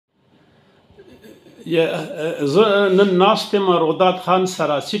None नाश्ते में रोदाद खान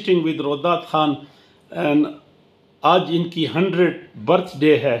सरा सिटिंग विद रोदाद खान एंड आज इनकी 100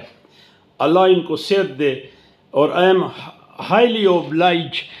 बर्थडे है। अल्लाह इनको सेहत दे और आई एम हाईली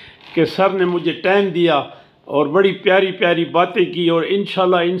ओब्लाइज कि सर ने मुझे टाइम दिया और बड़ी प्यारी प्यारी बातें की और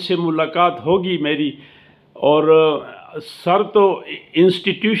इंशाल्लाह इनसे मुलाकात होगी मेरी। और सर तो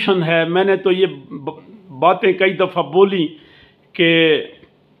इंस्टीट्यूशन है। मैंने तो ये बातें कई दफ़ा बोली कि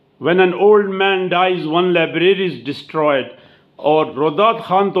When an old man dies, one library is destroyed। और रोदाद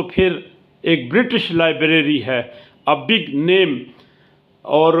खान तो फिर एक ब्रिटिश लाइब्रेरी है, अ बिग नेम।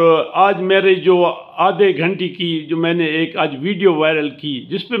 और आज मेरे जो आधे घंटे की जो मैंने एक आज वीडियो वायरल की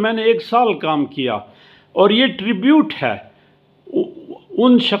जिस पे मैंने 1 साल काम किया, और ये ट्रिब्यूट है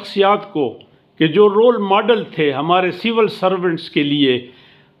उन शख्सियात को कि जो रोल मॉडल थे हमारे सिविल सर्वेंट्स के लिए।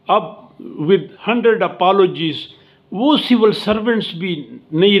 अब विद 100 अपॉलॉजीज वो सिविल सर्वेंट्स भी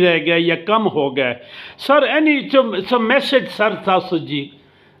नहीं रह गए या कम हो गए। Sir any some message sir तासो जी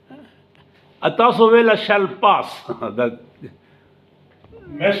तासो वेला शैल पास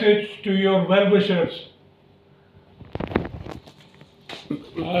message to your well-wishers.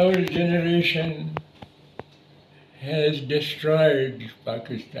 Our generation has destroyed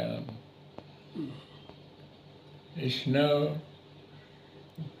Pakistan. It's now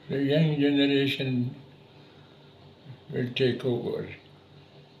the young generation will take over.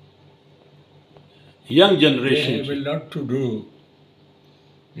 Young generation. They have a lot to do.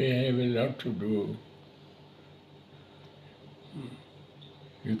 They have a lot to do.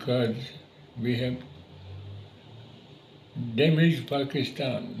 Because we have damaged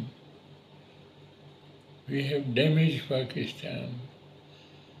Pakistan. We have damaged Pakistan.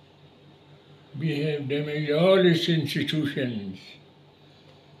 We have damaged all its institutions.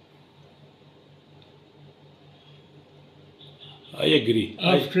 I agree.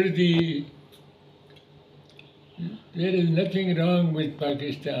 There is nothing wrong with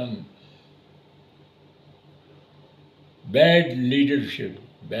Pakistan. Bad leadership.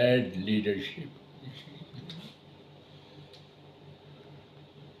 Bad leadership.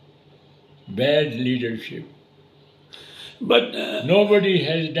 Bad leadership. But nobody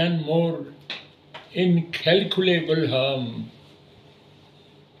has done more incalculable harm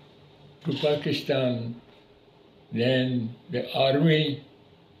to Pakistan than the army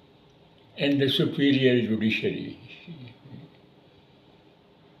and the superior judiciary.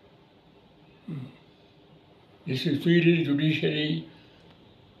 The superior judiciary,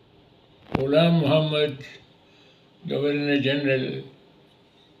 Ghulam Muhammad, Governor General,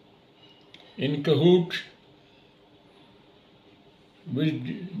 in cahoots with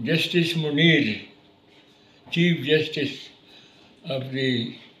Justice Munir, Chief Justice of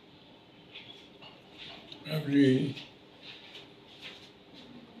the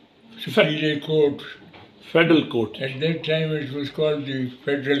Superior Court. Federal Court. At that time it was called the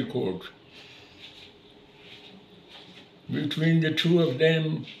Federal Court. Between the two of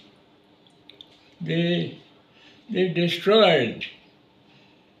them, they destroyed.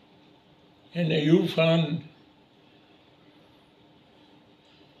 And Ayub Khan,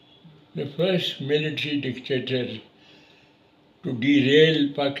 the first military dictator to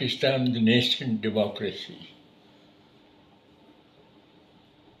derail Pakistan's nascent democracy.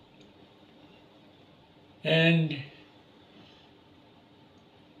 And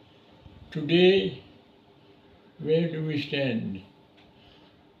today, where do we stand?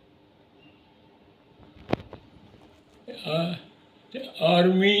 The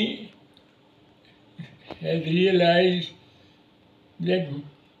army has realized that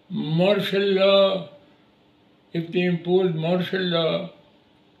martial law, if they impose martial law,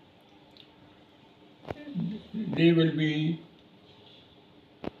 there will be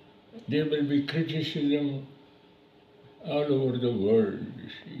criticism all over the world.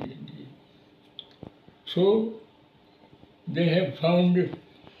 So they have found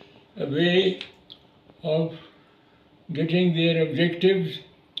a way of getting their objectives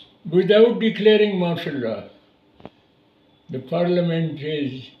without declaring martial law. The parliament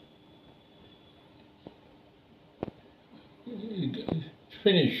is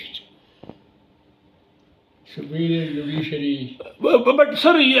finished. Superior judiciary. But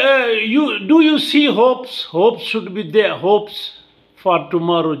sir, do you see hopes? Hopes should be there. Hopes for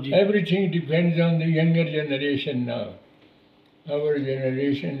tomorrow. Ji. Everything depends on the younger generation now. Our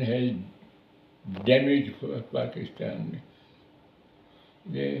generation has damaged Pakistan.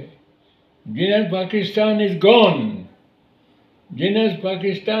 Jinnah's Pakistan is gone. Jinnah's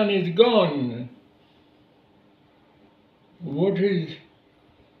Pakistan is gone. What is?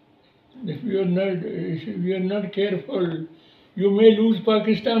 If you are not careful, you may lose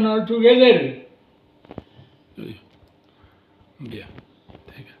Pakistan altogether. Yeah.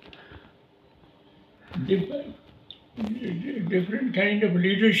 Thank you. Different kind of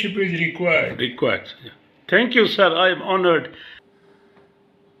leadership is required. Required. Yeah. Thank you, sir. I am honored.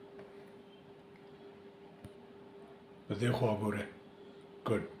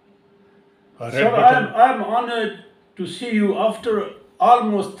 Good. Sir, I'm honored to see you after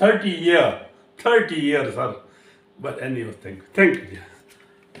almost 30 years. 30 years, sir. But anyway, thank you.